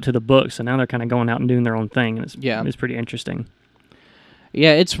caught up to the books, so now they're kind of going out and doing their own thing, and it's pretty interesting.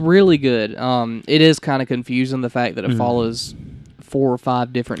 Yeah, it's really good. It is kind of confusing, the fact that it follows 4 or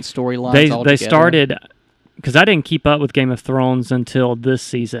 5 different storylines altogether. They started, because I didn't keep up with Game of Thrones until this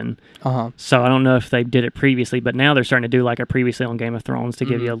season, so I don't know if they did it previously, but now they're starting to do a previously on Game of Thrones to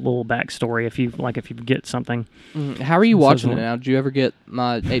give you a little backstory if you get something. How are you watching it now? Did you ever get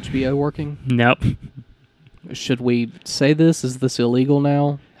my HBO working? Nope. Should we say this? Is this illegal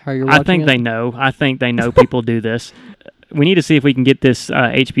now? How you're I watching think it? they know. I think they know people do this. We need to see if we can get this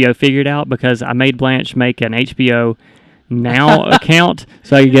HBO figured out, because I made Blanche make an HBO Now account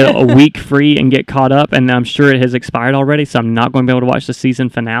so I could get a week free and get caught up, and I'm sure it has expired already, so I'm not going to be able to watch the season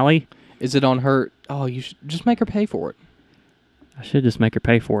finale. Is it on her? Oh, you should just make her pay for it. I should just make her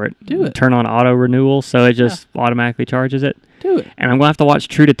pay for it. Do it. Turn on auto renewal so it just automatically charges it. Do it. And I'm going to have to watch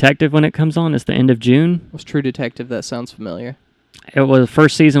True Detective when it comes on. It's the end of June. What's True Detective? That sounds familiar. It was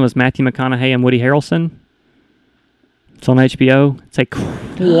first season was Matthew McConaughey and Woody Harrelson. It's on HBO. It's a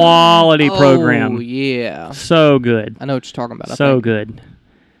quality program. Oh, yeah. So good. I know what you're talking about. So good.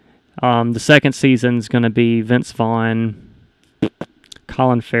 The second season's going to be Vince Vaughn,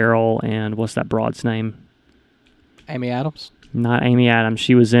 Colin Farrell, and what's that broad's name? Amy Adams? Not Amy Adams.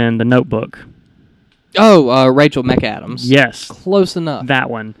 She was in The Notebook. Oh, Rachel McAdams. Yes. Close enough.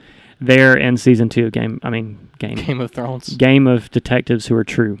 That one. They're in season 2 of Game of Thrones. Game of Detectives Who Are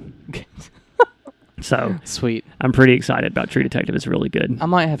True. So Sweet. I'm pretty excited about True Detective. It's really good. I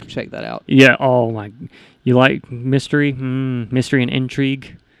might have to check that out. Yeah. Oh my. You like mystery? Mystery and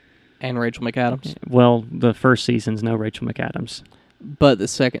intrigue. And Rachel McAdams. Well, the first season's no Rachel McAdams. But the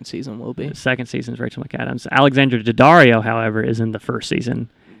second season will be. The second season's Rachel McAdams. Alexandra Daddario, however, is in the first season,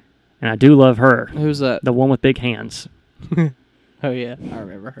 and I do love her. Who's that? The one with big hands. Oh yeah, I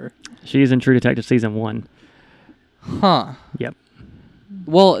remember her. She's in True Detective season 1. Huh. Yep.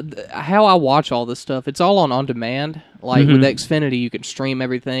 Well, how I watch all this stuff, it's all on demand. Like with Xfinity, you can stream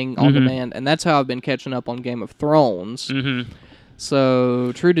everything on demand, and that's how I've been catching up on Game of Thrones. Mm-hmm.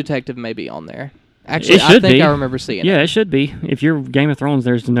 So True Detective may be on there. Actually, It I should think be. I remember seeing it. Yeah, it should be. If you're Game of Thrones,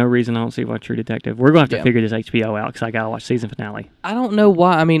 there's no reason I don't see why True Detective. We're going to have to Yeah. figure this HBO out because I got to watch season finale. I don't know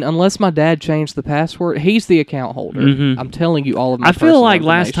why. I mean, unless my dad changed the password, he's the account holder. Mhm. I'm telling you all of my I feel personal like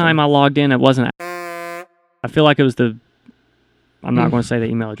last information. time I logged in, it wasn't. I feel like it was the. I'm not going to say the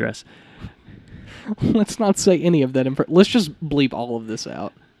email address. Let's not say any of that. Let's just bleep all of this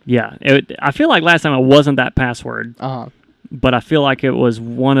out. Yeah, I feel like last time it wasn't that password, but I feel like it was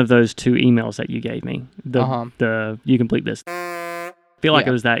one of those 2 emails that you gave me. The you can bleep this. I feel like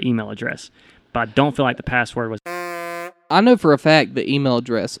it was that email address, but I don't feel like the password was. I know for a fact the email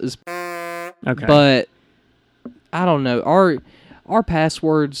address is. Okay. But I don't know. Our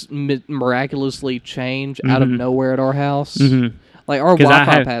passwords miraculously change out of nowhere at our house. Mm-hmm. Like our 'Cause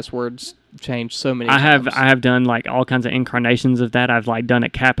Wi-Fi passwords change so many times. I have done like all kinds of incarnations of that. I've like done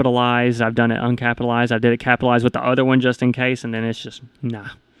it capitalized. I've done it uncapitalized. I did it capitalized with the other one just in case, and then it's just nah.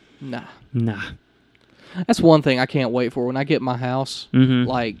 That's one thing I can't wait for when I get my house. Mm-hmm.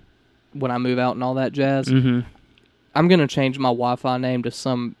 Like when I move out and all that jazz. Mm-hmm. I'm gonna change my Wi-Fi name to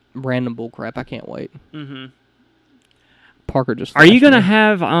some random bull crap. I can't wait. Mm-hmm. Parker just. Are you flashed gonna me.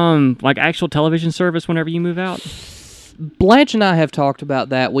 have like actual television service whenever you move out? Blanche and I have talked about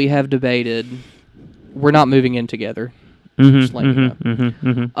that. We have debated. We're not moving in together. Mm-hmm. Just letting you know. Mm-hmm.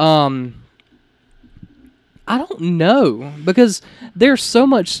 Mm-hmm. I don't know because there's so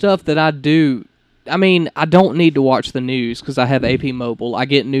much stuff that I do. I mean, I don't need to watch the news because I have AP Mobile. I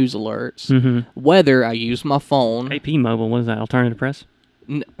get news alerts. Mm-hmm. Weather, I use my phone. AP Mobile, what is that? Alternative Press?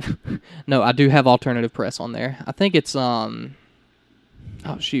 No, I do have Alternative Press on there. I think it's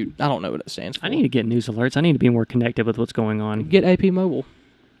oh shoot, I don't know what it stands for. I need to get news alerts. I need to be more connected with what's going on. Get AP Mobile.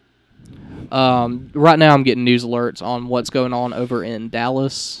 Right now I'm getting news alerts on what's going on over in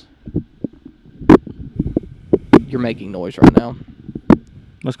Dallas. You're making noise right now.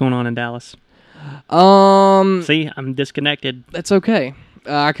 What's going on in Dallas? See, I'm disconnected. That's okay.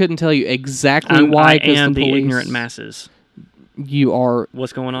 I couldn't tell you exactly why. I am the the police, ignorant masses. You are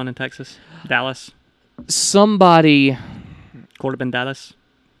What's going on in Texas? Dallas? somebody. Corbin Dallas?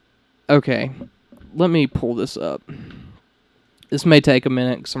 Okay, let me pull this up. This may take a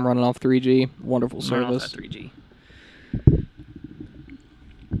minute because I'm running off 3G. Wonderful Run off service. that 3G.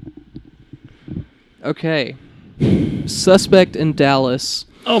 Okay. Suspect in Dallas.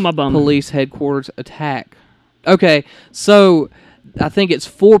 Oh, my bum. Police headquarters attack. Okay, so I think it's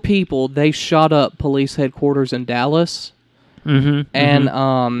 4 people. They shot up police headquarters in Dallas. Mm-hmm.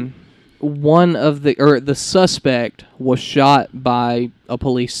 And one of the suspect was shot by a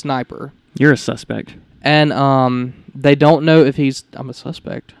police sniper. You're a suspect. And they don't know if I'm a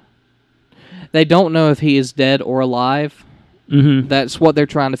suspect. They don't know if he is dead or alive. Mm-hmm. That's what they're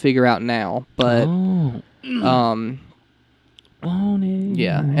trying to figure out now. But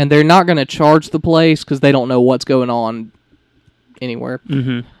yeah, and they're not going to charge the place because they don't know what's going on anywhere.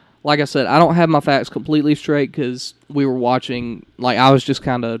 Mm-hmm. Like I said, I don't have my facts completely straight because we were watching. Like I was just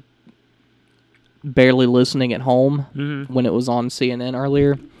kind of barely listening at home when it was on CNN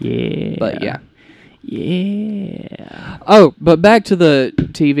earlier. Yeah. But yeah. Yeah. Oh, but back to the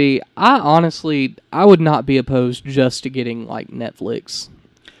TV. I would not be opposed just to getting like Netflix.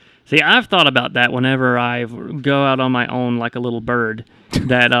 See, I've thought about that whenever I go out on my own like a little bird.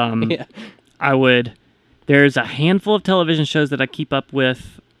 That Yeah. I would. There's a handful of television shows that I keep up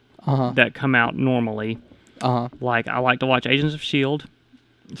with that come out normally. Like I like to watch Agents of S.H.I.E.L.D.,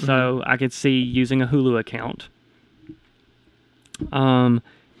 so I could see using a Hulu account.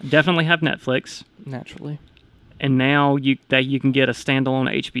 Definitely have Netflix. Naturally. And now you can get a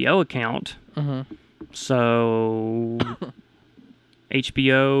standalone HBO account. So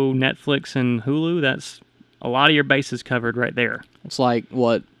HBO, Netflix, and Hulu, that's a lot of your bases covered right there. It's like,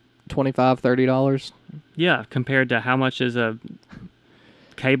 what, $25, $30? Yeah, compared to how much is a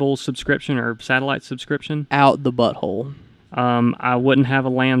cable subscription or satellite subscription? Out the butthole. I wouldn't have a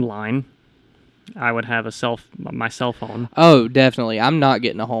landline. I would have my cell phone. Oh, definitely. I'm not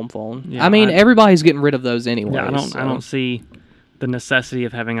getting a home phone. Yeah, I mean, everybody's getting rid of those anyway. Yeah, I don't see the necessity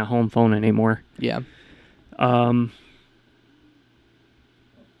of having a home phone anymore. Yeah. I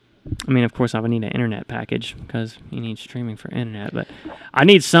mean, of course, I would need an internet package because you need streaming for internet. But I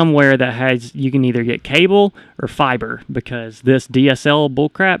need somewhere that you can either get cable or fiber because this DSL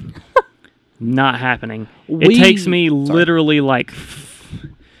bullcrap, not happening. It takes me literally like...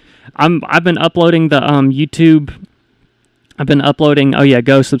 I've been uploading the YouTube. I've been uploading... Oh, yeah,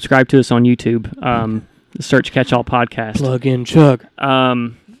 go subscribe to us on YouTube. Search Catch All Podcast. Plug in Chug.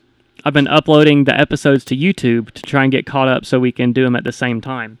 I've been uploading the episodes to YouTube to try and get caught up so we can do them at the same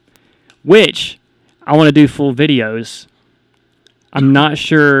time. Which, I want to do full videos. I'm not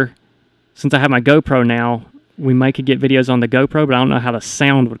sure, since I have my GoPro now, we might could get videos on the GoPro, but I don't know how the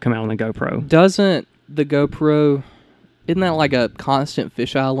sound would come out on the GoPro. Doesn't the GoPro... Isn't that like a constant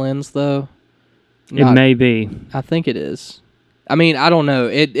fisheye lens, though? It may be. I think it is. I mean, I don't know.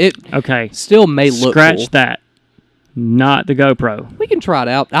 It okay. Still may look Scratch cool. that. Not the GoPro. We can try it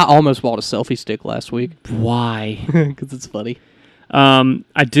out. I almost bought a selfie stick last week. Why? Because it's funny.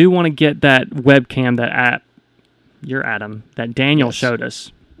 I do want to get that webcam, that Daniel showed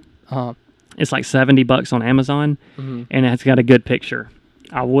us. It's like $70 on Amazon, and it's got a good picture.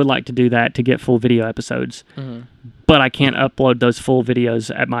 I would like to do that to get full video episodes, but I can't upload those full videos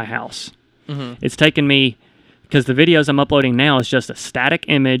at my house. It's taken me, because the videos I'm uploading now is just a static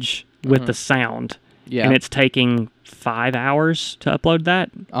image with the sound, and it's taking 5 hours to upload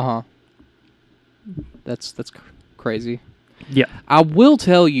that. That's crazy. Yeah. I will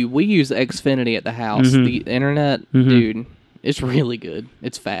tell you, we use Xfinity at the house. The internet, dude, it's really good.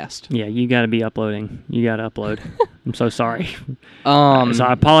 It's fast. Yeah, you got to be uploading. You got to upload. I'm so sorry. So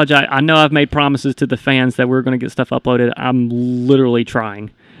I apologize. I know I've made promises to the fans that we're going to get stuff uploaded. I'm literally trying,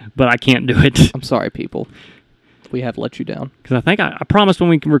 but I can't do it. I'm sorry, people. We have let you down. Because I think I promised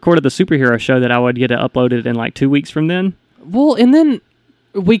when we recorded the superhero show that I would get it uploaded in like 2 weeks from then. Well, and then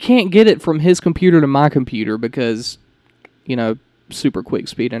we can't get it from his computer to my computer because... super quick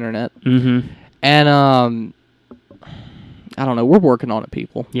speed internet. And, I don't know. We're working on it,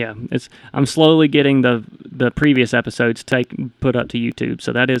 people. Yeah. I'm slowly getting the previous episodes put up to YouTube.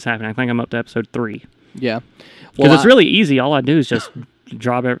 So that is happening. I think I'm up to episode 3. Yeah. Because it's really easy. All I do is just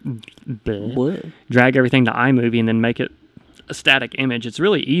drag everything to iMovie and then make it a static image. It's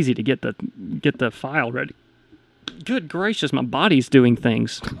really easy to get the file ready. Good gracious, my body's doing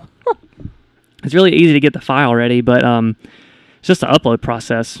things. It's really easy to get the file ready, but it's just the upload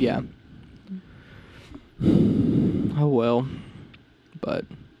process. Yeah. Oh, well. But,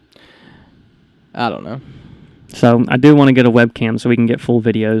 I don't know. So, I do want to get a webcam so we can get full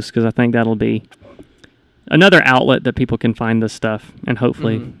videos, because I think that'll be another outlet that people can find this stuff, and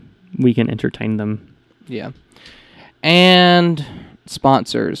hopefully we can entertain them. Yeah. And...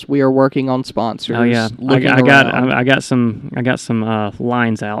 sponsors. We are working on sponsors. Oh, yeah. I got some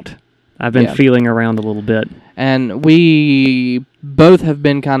lines out. I've been feeling around a little bit. And we both have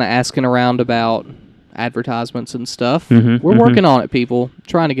been kind of asking around about advertisements and stuff. We're working on it, people.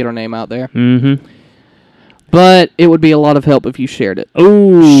 Trying to get our name out there. But it would be a lot of help if you shared it.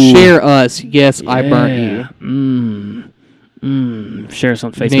 Oh, share us. Yes, I burnt you. Share us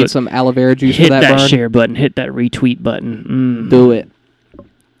on Facebook. You need some aloe vera juice hit for that burn? Share button. Hit that retweet button. Do it.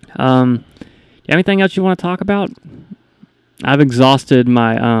 You have anything else you want to talk about? I've exhausted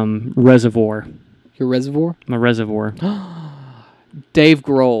my reservoir. Your reservoir? My reservoir. Dave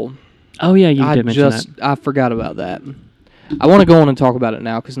Grohl. Oh, yeah, you did mention that. I forgot about that. I want to go on and talk about it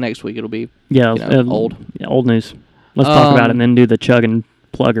now because next week it'll be old. Yeah, old news. Let's talk about it and then do the chug and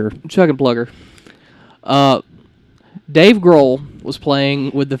plugger. Chug and plugger. Dave Grohl was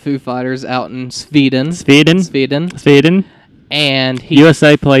playing with the Foo Fighters out in Sweden. And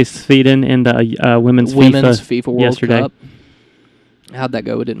USA plays Sweden in the women's FIFA World yesterday. Cup. How'd that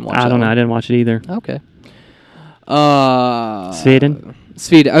go? We didn't watch I that don't know. one. I didn't watch it either. Okay. Sweden?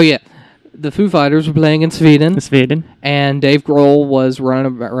 Sweden. Oh, yeah. The Foo Fighters were playing in Sweden. Sweden. And Dave Grohl was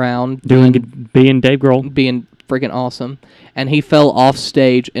running around being Dave Grohl. being freaking awesome. And he fell off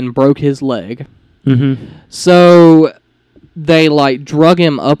stage and broke his leg. Mm-hmm. So they, drug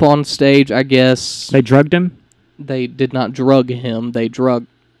him up on stage, I guess. They drugged him? They did not drug him. They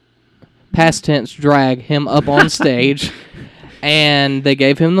past tense, drag him up on stage. And they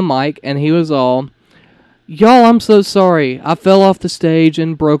gave him the mic, and he was all, "Y'all, I'm so sorry. I fell off the stage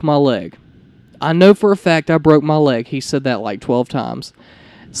and broke my leg. I know for a fact I broke my leg." He said that 12 times.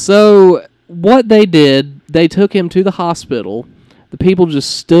 So what they did, they took him to the hospital. The people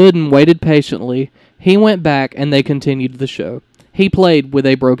just stood and waited patiently. He went back, and they continued the show. He played with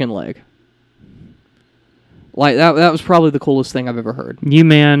a broken leg. That was probably the coolest thing I've ever heard. You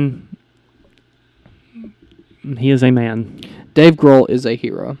man. He is a man. Dave Grohl is a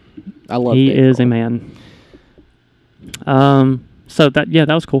hero. I love Dave Grohl. He is a man. So that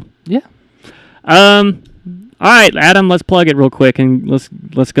was cool. Yeah. All right, Adam, let's plug it real quick and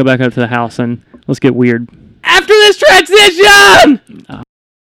let's go back up to the house and let's get weird. After this transition!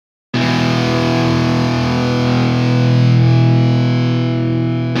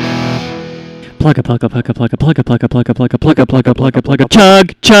 Plug.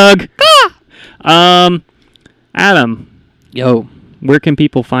 Chug. Adam. Yo. Where can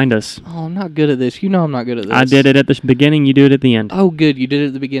people find us? Oh, I'm not good at this. You know I'm not good at this. I did it at the beginning. You do it at the end. Oh, good. You did it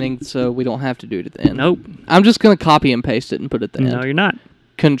at the beginning, so we don't have to do it at the end. Nope. I'm just going to copy and paste it and put it at the end. No, you're not.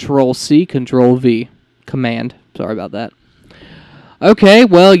 Control-C, Control-V. Command. Sorry about that. Okay,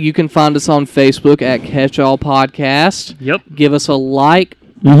 well, you can find us on Facebook at Catch-All Podcast. Yep. Give us a like.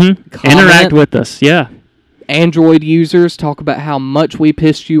 Mm-hmm. Interact with us, yeah. Android users, talk about how much we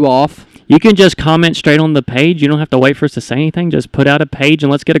pissed you off. You can just comment straight on the page. You don't have to wait for us to say anything. Just put out a page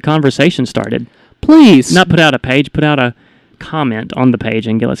and let's get a conversation started. Please. Not put out a page, put out a comment on the page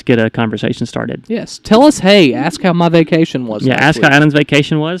and let's get a conversation started. Yes. Tell us, hey, ask how my vacation was. Yeah, ask how Adam's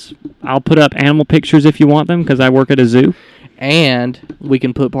vacation was. I'll put up animal pictures if you want them because I work at a zoo. And we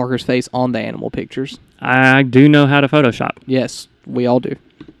can put Parker's face on the animal pictures. I do know how to Photoshop. Yes, we all do.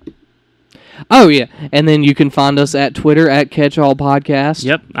 Oh, yeah. And then you can find us at Twitter at Catch-All Podcast.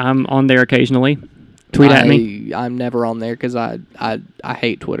 Yep, I'm on there occasionally. Tweet at me. I'm never on there because I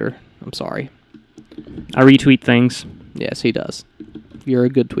hate Twitter. I'm sorry. I retweet things. Yes, he does. You're a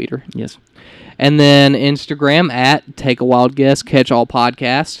good tweeter. Yes. And then Instagram at Take a Wild Guess, Catch-All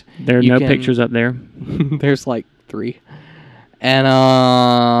Podcast. There are no pictures up there. There's 3. And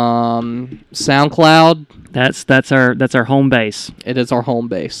SoundCloud. That's our home base. It is our home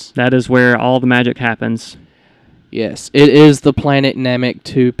base. That is where all the magic happens. Yes, it is the Planet Namek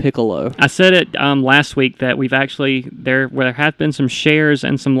 2 Piccolo. I said it last week that we've actually there have been some shares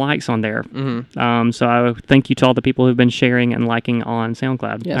and some likes on there. Mm-hmm. So I thank you to all the people who've been sharing and liking on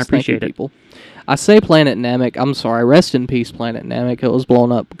SoundCloud. Yes, I appreciate thank you, it. People. I say Planet Namek. I'm sorry. Rest in peace, Planet Namek. It was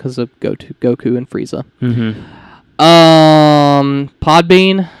blown up because of Goku and Frieza. Mm-hmm.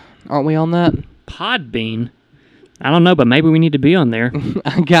 Podbean. Aren't we on that? Podbean? I don't know, but maybe we need to be on there.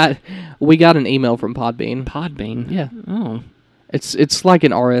 We got an email from Podbean. Podbean? Yeah. Oh. It's like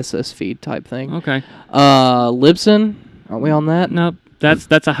an RSS feed type thing. Okay. Libsyn. Aren't we on that? No,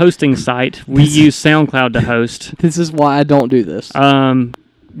 that's a hosting site. We use SoundCloud to host. This is why I don't do this.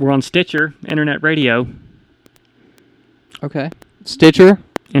 We're on Stitcher, Internet Radio. Okay. Stitcher.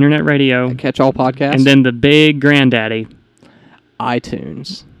 Internet Radio. Catch All Podcast. And then the big granddaddy.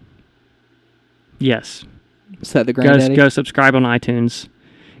 iTunes. Yes. Is that the granddaddy? Go subscribe on iTunes.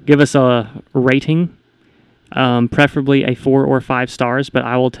 Give us a rating. Preferably a 4 or 5 stars, but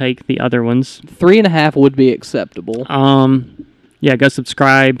I will take the other ones. 3.5 would be acceptable. Yeah, go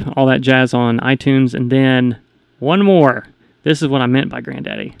subscribe, all that jazz on iTunes, and then one more. This is what I meant by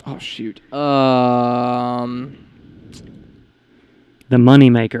granddaddy. Oh, shoot. The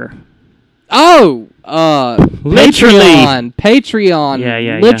Moneymaker. Oh! Literally! Patreon.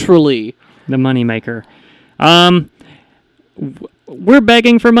 Yeah. Literally. The Moneymaker. We're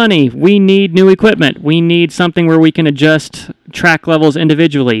begging for money. We need new equipment. We need something where we can adjust track levels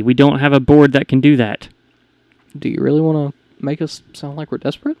individually. We don't have a board that can do that. Do you really want to make us sound like we're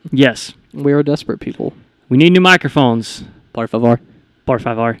desperate? Yes. We are desperate people. We need new microphones. Por favor. Por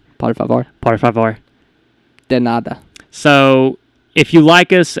favor. Por favor. Por favor. De nada. So, if you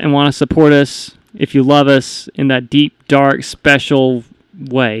like us and want to support us, if you love us in that deep, dark, special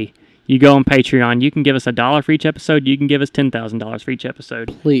way, You go on Patreon. You can give us $1 for each episode. You can give us $10,000 for each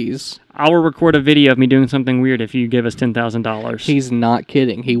episode. Please. I will record a video of me doing something weird if you give us $10,000. He's not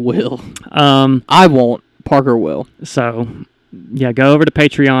kidding. He will. I won't. Parker will. So, yeah, go over to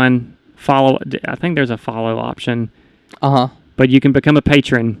Patreon. Follow. I think there's a follow option. But you can become a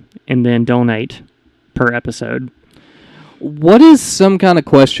patron and then donate per episode. What is some kind of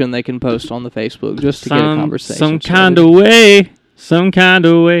question they can post on the Facebook just to get a conversation Some started? kind of way. Some kind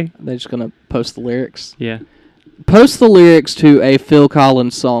of way. They're just going to post the lyrics? Yeah. Post the lyrics to a Phil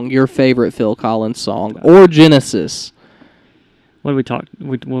Collins song, your favorite Phil Collins song, or Genesis. What did we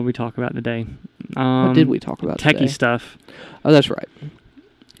talk about today? What did we talk about techie today? stuff. Oh, that's right.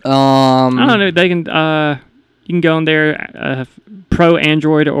 I don't know. They can. You can go in there, pro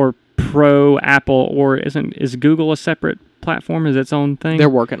Android or pro Apple, or is Google a separate platform? Is its own thing? They're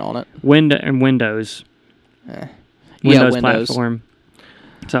working on it. Windows. Windows platform.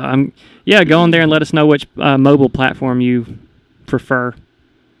 So go in there and let us know which mobile platform you prefer.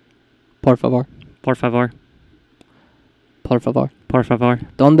 Por favor. Por favor. Por favor. Por favor.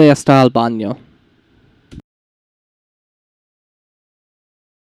 ¿Dónde está el baño?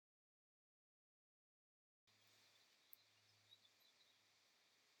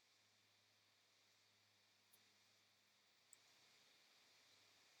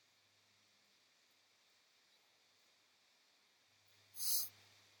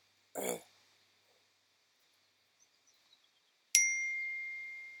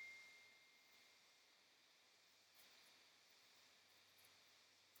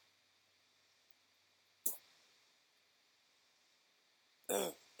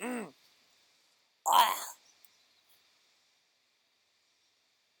 Ugh.